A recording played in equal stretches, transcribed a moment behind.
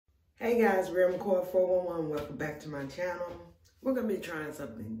Hey guys, RealMcCoy411, welcome back to my channel. We're going to be trying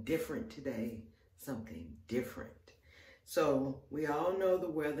something different today, something different. So we all know the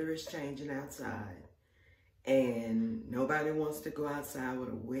weather is changing outside and nobody wants to go outside with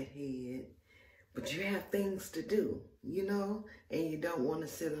a wet head, but you have things to do, you know, and you don't want to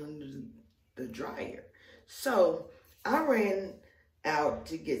sit under the dryer. So I ran out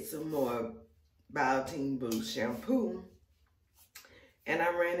to get some more Biotin Boost shampoo. And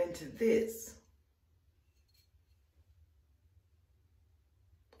I ran into this.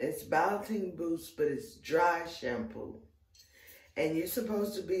 It's Biotin Boost, but it's dry shampoo. And you're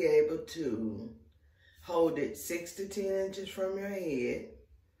supposed to be able to hold it 6 to 10 inches from your head,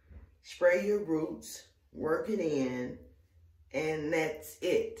 spray your roots, work it in, and that's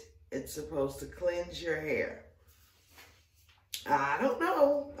it. It's supposed to cleanse your hair. I don't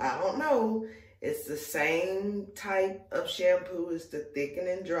know. It's the same type of shampoo as the thicken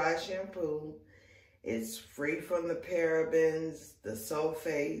and dry shampoo. It's free from the parabens, the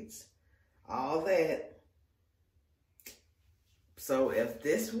sulfates, all that. So if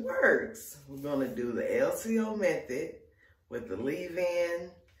this works, we're going to do the LCO method with the leave-in.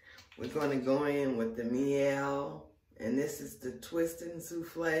 We're going to go in with the miel, and this is the twist and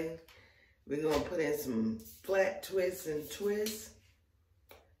souffle. We're going to put in some flat twists and twists.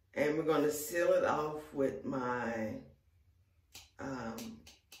 And we're going to seal it off with my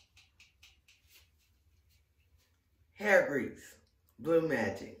hair grease, Blue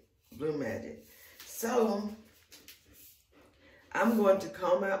Magic. So I'm going to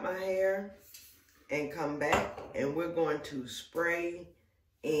comb out my hair and come back, and we're going to spray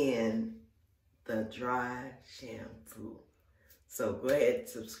in the dry shampoo. So go ahead,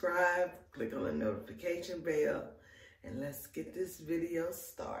 subscribe, click on the notification bell, and let's get this video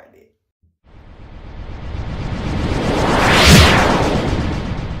started.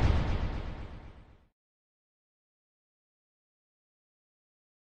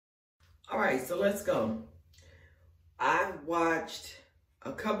 All right, so let's go. I've watched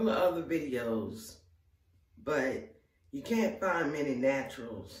a couple of other videos, but you can't find many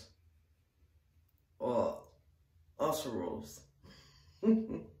naturals or ulcerals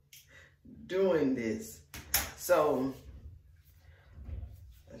doing this. So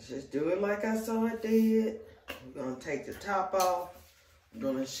let's just do it like I saw it did. We're going to take the top off. We're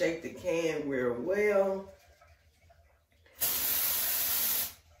going to shake the can real well.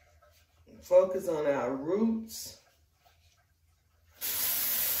 Focus on our roots.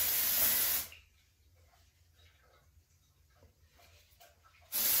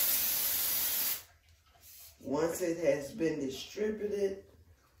 Once it has been distributed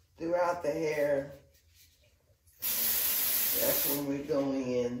throughout the hair, that's when we go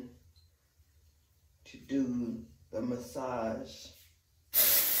in to do the massage.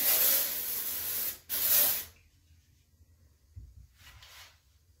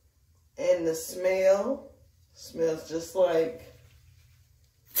 And the smell smells just like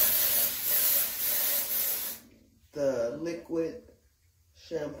the liquid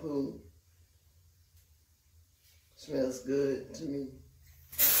shampoo. Smells good to me.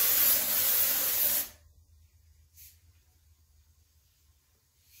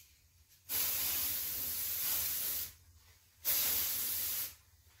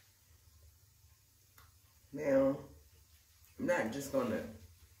 Now, I'm not just going to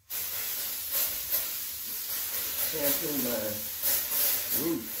shampoo my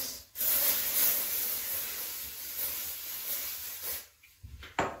roots.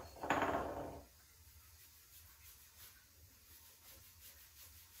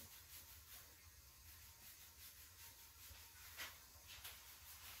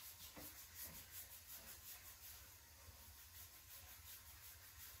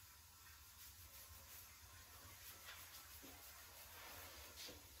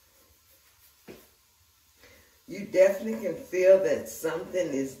 You definitely can feel that something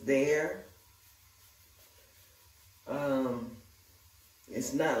is there.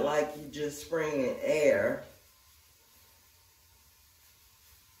 It's not like you just spraying air.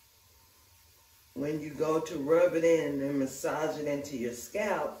 When you go to rub it in and massage it into your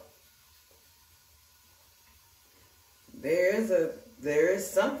scalp, there is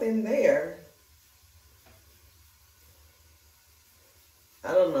something there.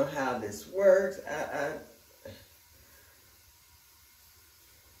 I don't know how this works.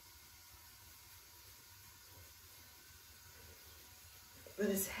 But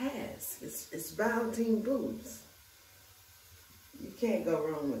it's Biotin Boost. You can't go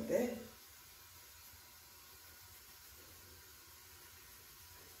wrong with that.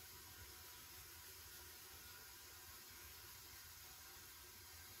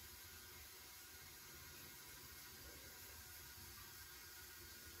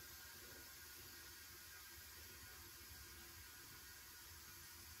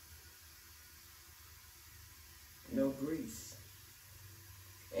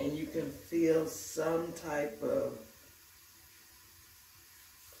 can feel some type of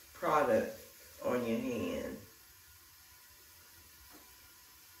product on your hand.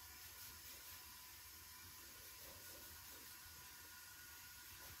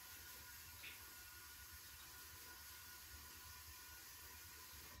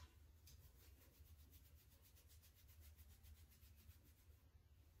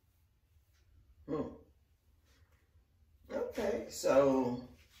 Okay, so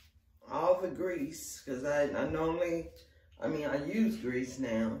all the grease, because I use grease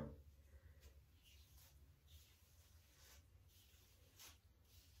now.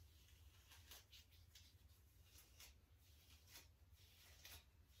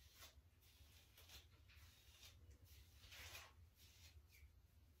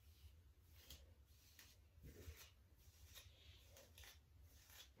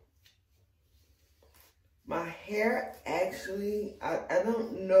 My hair actually, I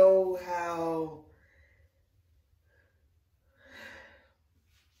don't know how,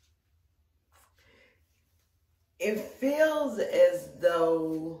 it feels as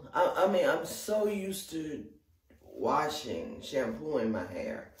though, I'm so used to washing, shampooing my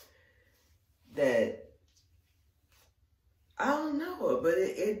hair that, I don't know, but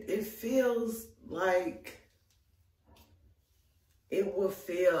it feels like it will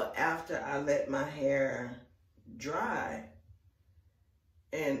feel after I let my hair dry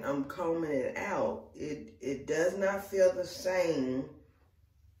and I'm combing it out. It does not feel the same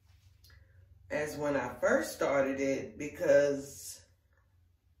as when I first started it because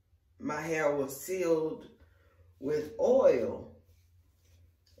my hair was sealed with oil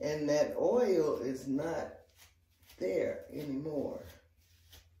and that oil is not there anymore.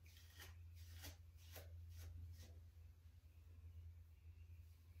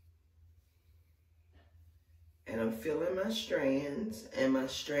 And I'm feeling my strands, and my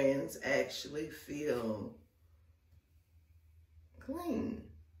strands actually feel clean.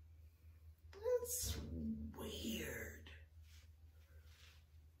 That's weird.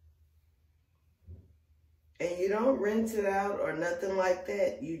 And you don't rinse it out or nothing like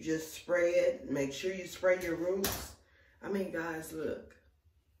that. You just spray it. Make sure you spray your roots. I mean, guys, look.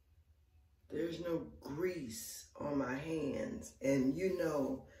 There's no grease on my hands. And you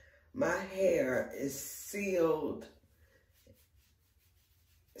know, my hair is sealed,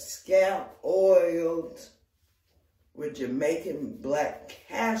 scalp oiled with Jamaican black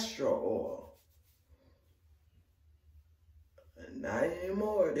castor oil. Not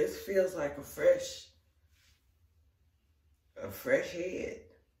anymore. This feels like a fresh head.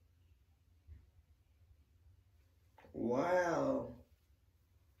 Wow.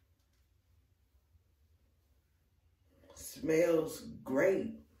 Smells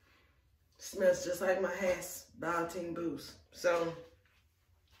great. Smells just like my Hass Biotin Boost. So,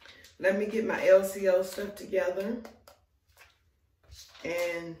 let me get my LCO stuff together.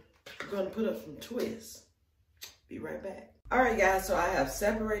 And I'm going to put up some twists. Be right back. Alright guys, so I have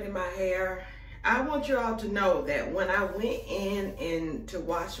separated my hair. I want you all to know that when I went in to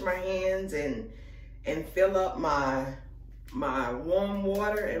wash my hands and fill up my warm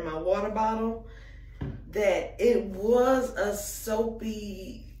water in my water bottle, that it was a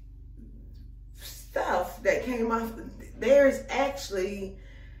soapy stuff that came off. There's actually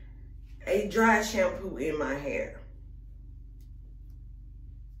a dry shampoo in my hair.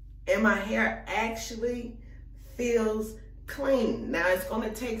 And my hair actually feels clean. Now it's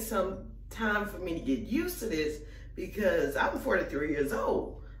gonna take some time for me to get used to this because I'm 43 years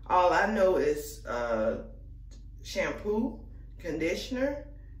old. All I know is shampoo, conditioner.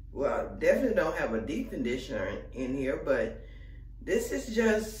 Well, I definitely don't have a deep conditioner in here, but this is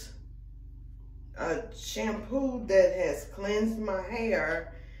just a shampoo that has cleansed my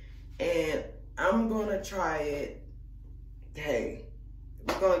hair, and I'm gonna try it. Hey,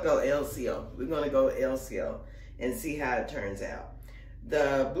 we're gonna go LCO. We're gonna go LCO and see how it turns out.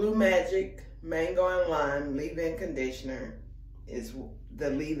 The Blue Magic Mango and Lime leave-in conditioner is the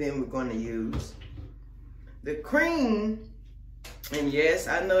leave-in we're gonna use. The cream, and yes,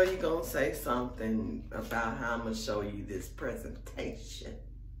 I know you're gonna say something about how I'm gonna show you this presentation,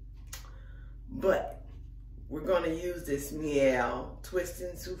 but we're gonna use this Miel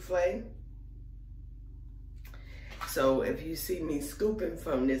Twisting Souffle. So if you see me scooping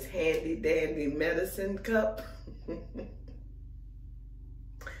from this handy dandy medicine cup,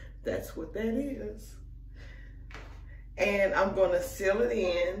 that's what that is. And I'm gonna seal it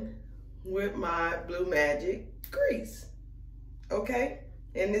in with my Blue Magic grease. Okay?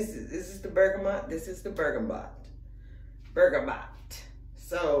 And this is the bergamot. This is the bergamot.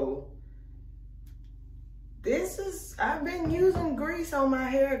 So I've been using grease on my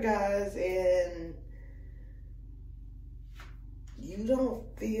hair, guys, and you don't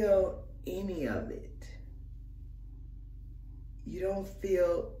feel any of it. You don't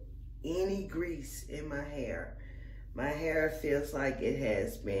feel any grease in my hair. My hair feels like it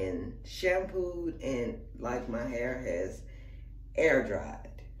has been shampooed and like my hair has air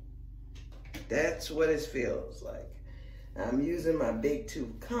dried. That's what it feels like. I'm using my big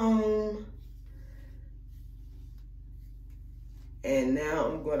tooth comb. And now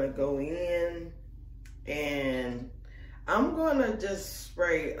I'm gonna go in and I'm gonna just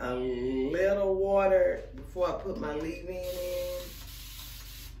spray a little water before I put my leave-in in.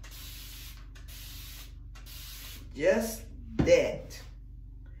 Just that.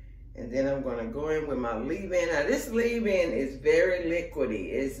 And then I'm gonna go in with my leave-in. Now this leave-in is very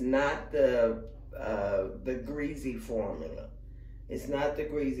liquidy. It's not the greasy formula. It's not the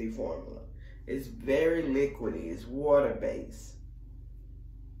greasy formula. It's very liquidy. It's water-based.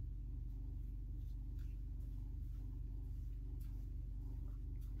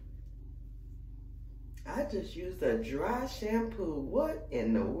 I just used a dry shampoo. What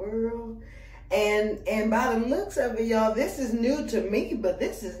in the world? And by the looks of it, y'all, this is new to me, but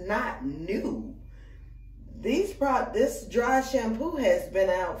this is not new. This dry shampoo has been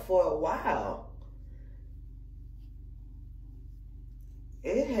out for a while.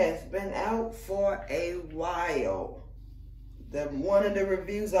 It has been out for a while. One of the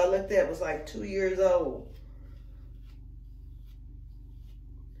reviews I looked at was like 2 years old.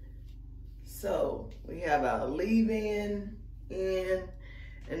 So we have our leave-in in,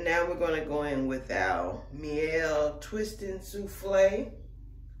 and now we're going to go in with our Miel Twisting Souffle.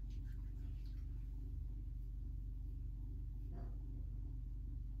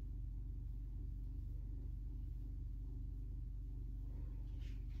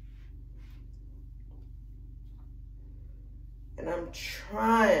 And I'm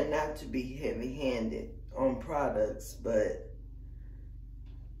trying not to be heavy-handed on products, but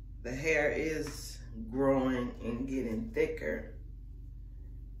the hair is growing and getting thicker.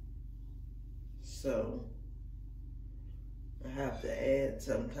 So I have to add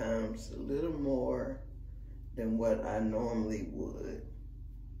sometimes a little more than what I normally would.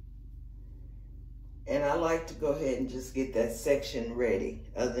 And I like to go ahead and just get that section ready.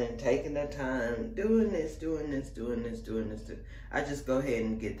 Other than taking the time, doing this. I just go ahead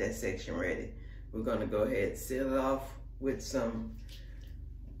and get that section ready. We're gonna go ahead and seal it off with some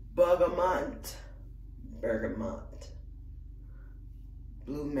bergamot,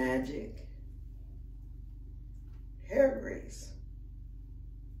 Blue Magic hair grease.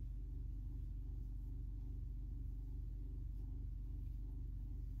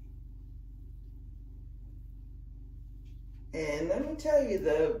 And let me tell you,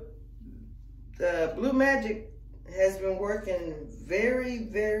 the Blue Magic has been working very,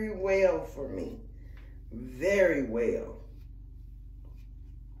 very well for me. Very well.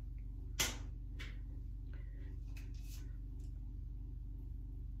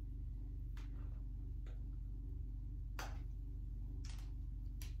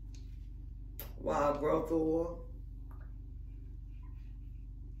 Wild growth oil.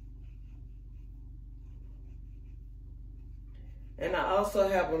 And I also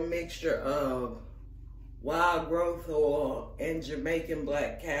have a mixture of wild growth oil and Jamaican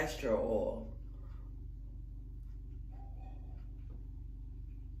black castor oil.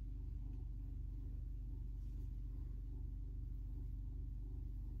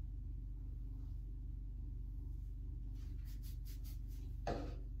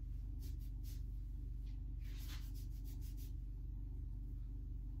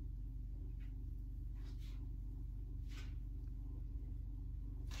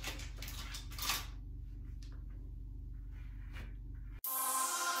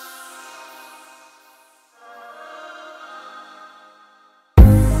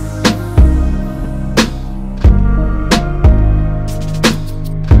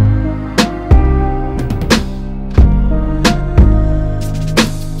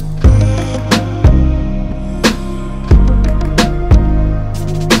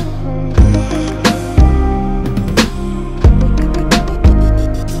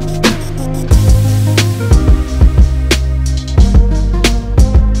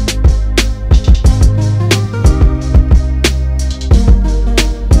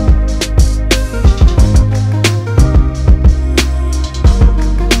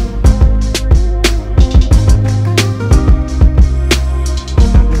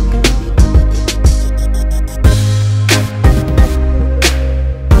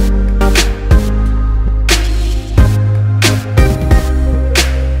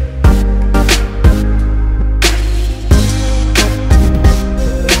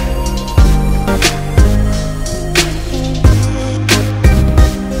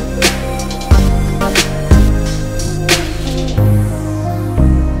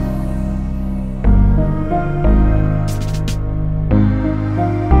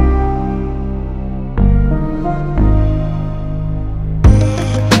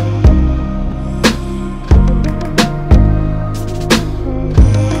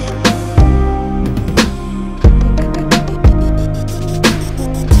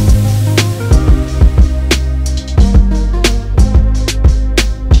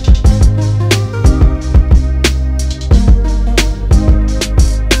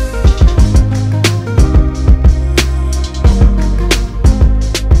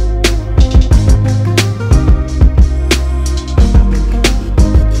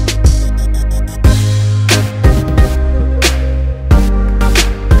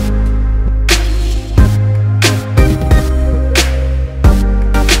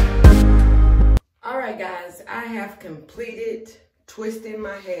 I have completed twisting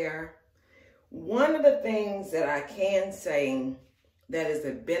my hair, one of the things that I can say that is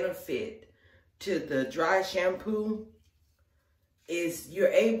a benefit to the dry shampoo is you're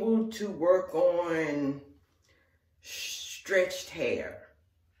able to work on stretched hair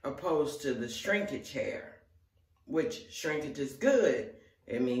opposed to the shrinkage hair, which shrinkage is good.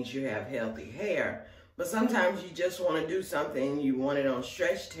 It means you have healthy hair. But sometimes you just want to do something, you want it on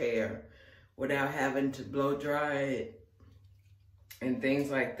stretched hair without having to blow dry it and things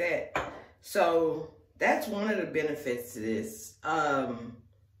like that. So that's one of the benefits to this,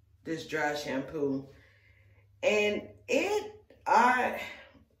 this dry shampoo. And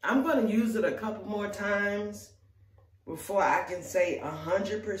I'm going to use it a couple more times before I can say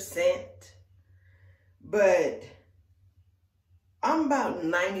 100%. But I'm about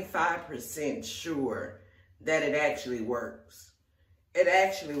 95% sure that it actually works. It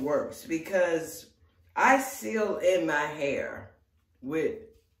actually works because I seal in my hair with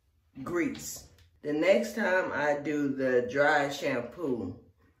grease. The next time I do the dry shampoo,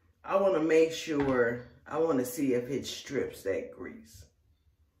 I want to make sure, I want to see if it strips that grease.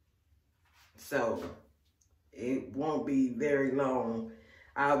 So it won't be very long.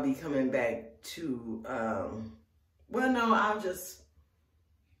 I'll be coming back to, well, no, I'll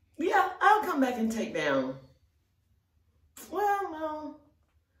come back and take down. Well, no,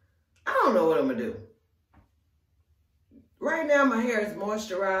 I don't know what I'm gonna do. Right now, my hair is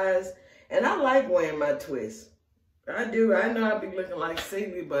moisturized, and I like wearing my twists. I do. I know I'll be looking like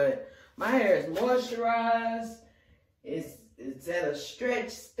Silly, but my hair is moisturized. It's at a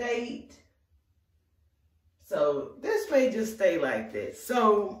stretched state. So this may just stay like this.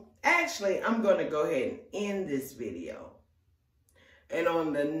 So actually, I'm going to go ahead and end this video. And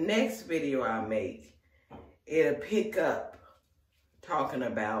on the next video I make, it'll pick up talking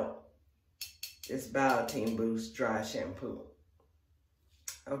about this Biotin Boost dry shampoo.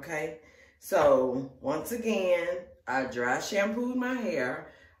 Okay? So once again, I dry shampooed my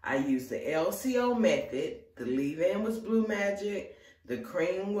hair. I used the LCO method. The leave-in was Blue Magic. The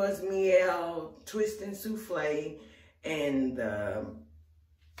cream was Miel Twist and Souffle. And the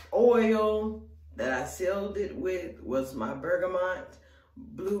oil that I sealed it with was my Bergamot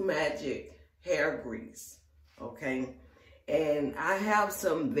Blue Magic hair grease. Okay? And I have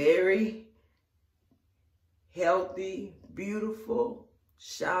some very healthy, beautiful,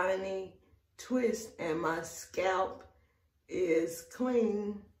 shiny twist, and my scalp is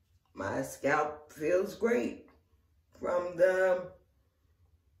clean. My scalp feels great from the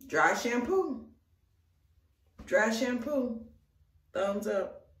dry shampoo. Dry shampoo. Thumbs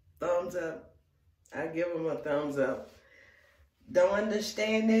up. Thumbs up. I give them a thumbs up. Don't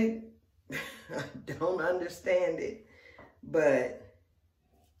understand it. I don't understand it. But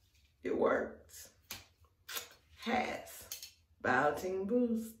it works. Has Biotin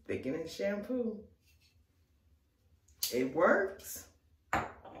Boost thickening shampoo. It works.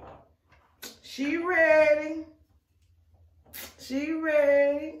 She ready. She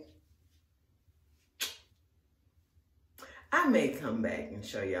ready. I may come back and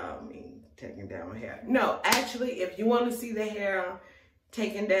show y'all me taking down my hair. No, actually, if you want to see the hair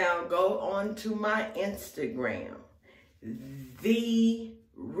taken down, go on to my Instagram. The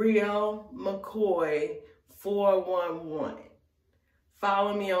RealMcCoy411.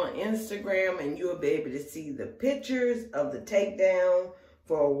 Follow me on Instagram and you'll be able to see the pictures of the takedown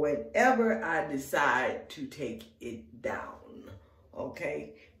for whenever I decide to take it down.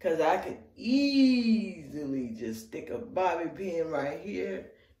 Okay? Because I could easily just stick a bobby pin right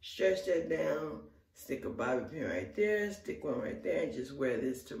here, stretch that down, stick a bobby pin right there, stick one right there, and just wear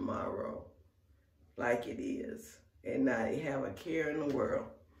this tomorrow like it is. And not have a care in the world.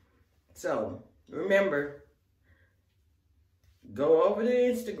 So, remember, go over to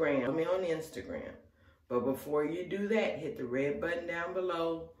Instagram. Follow me on Instagram. But before you do that, hit the red button down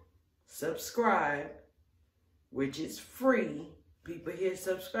below. Subscribe, which is free. People here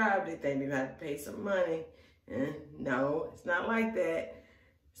subscribe. They think you have to pay some money. No, it's not like that.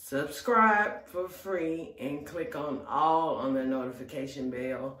 Subscribe for free and click on all on the notification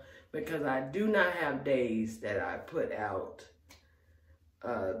bell, because I do not have days that I put out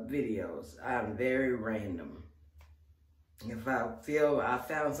videos. I'm very random. If I feel I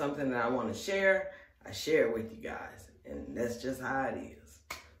found something that I want to share, I share it with you guys. And that's just how it is.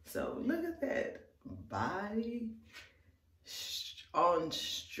 So look at that. Body on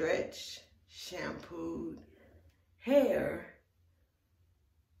stretch shampooed hair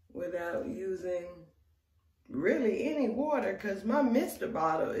without using really any water, because my mister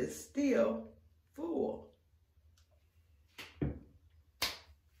bottle is still full.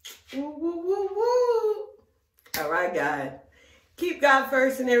 Woo, woo, woo, woo. All right, guys. Keep God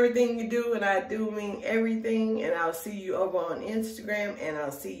first in everything you do, and I do mean everything. And I'll see you over on Instagram, and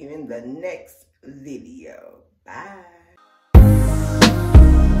I'll see you in the next video. Bye.